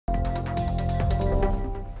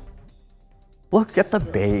Look at the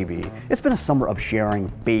baby. It's been a summer of sharing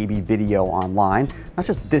baby video online. Not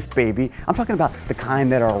just this baby, I'm talking about the kind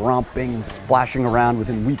that are romping, splashing around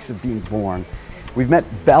within weeks of being born. We've met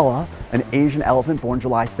Bella, an Asian elephant born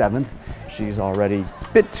July 7th. She's already a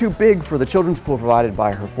bit too big for the children's pool provided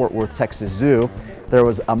by her Fort Worth, Texas zoo. There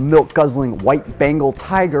was a milk-guzzling white Bengal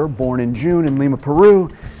tiger born in June in Lima, Peru,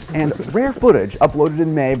 and rare footage uploaded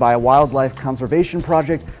in May by a wildlife conservation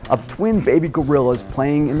project of twin baby gorillas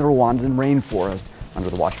playing in the Rwandan rainforest under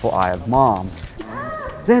the watchful eye of Mom.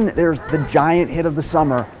 Then there's the giant hit of the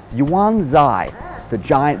summer, Yuan Zai, the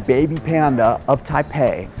giant baby panda of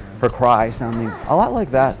Taipei, her cry sounding a lot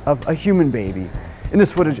like that of a human baby. In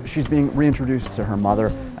this footage, she's being reintroduced to her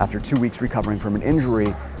mother after 2 weeks recovering from an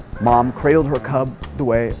injury. Mom cradled her cub the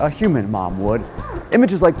way a human mom would.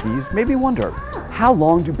 Images like these made me wonder, how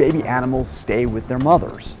long do baby animals stay with their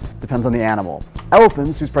mothers? Depends on the animal.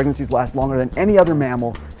 Elephants, whose pregnancies last longer than any other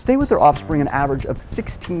mammal, stay with their offspring an average of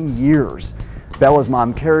 16 years. Bella's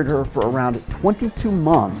mom carried her for around 22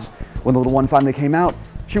 months. When the little one finally came out,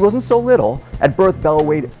 she wasn't so little. At birth, Bella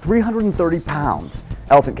weighed 330 pounds.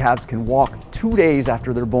 Elephant calves can walk 2 days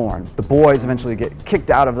after they're born. The boys eventually get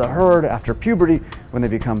kicked out of the herd after puberty when they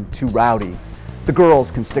become too rowdy. The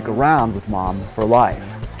girls can stick around with Mom for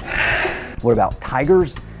life. What about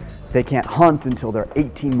tigers? They can't hunt until they're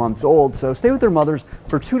 18 months old, so stay with their mothers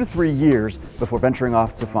for 2 to 3 years before venturing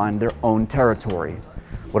off to find their own territory.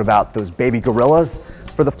 What about those baby gorillas?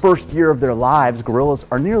 For the first year of their lives, gorillas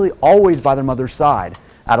are nearly always by their mother's side,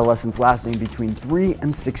 adolescence lasting between 3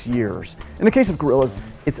 and 6 years. In the case of gorillas,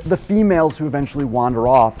 it's the females who eventually wander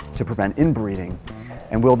off to prevent inbreeding.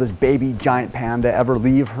 And will this baby giant panda ever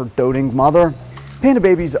leave her doting mother? Panda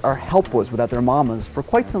babies are helpless without their mamas for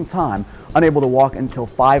quite some time, unable to walk until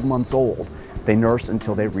 5 months old. They nurse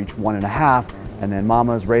until they reach 1.5, and then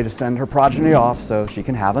mama is ready to send her progeny off so she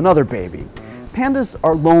can have another baby. Pandas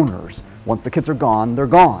are loners. Once the kids are gone, they're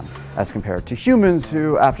gone. As compared to humans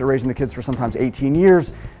who, after raising the kids for sometimes 18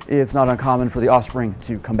 years, it's not uncommon for the offspring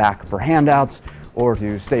to come back for handouts or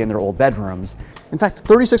to stay in their old bedrooms. In fact,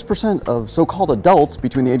 36% of so-called adults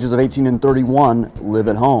between the ages of 18 and 31 live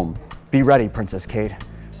at home. Be ready, Princess Kate.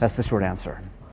 That's the short answer.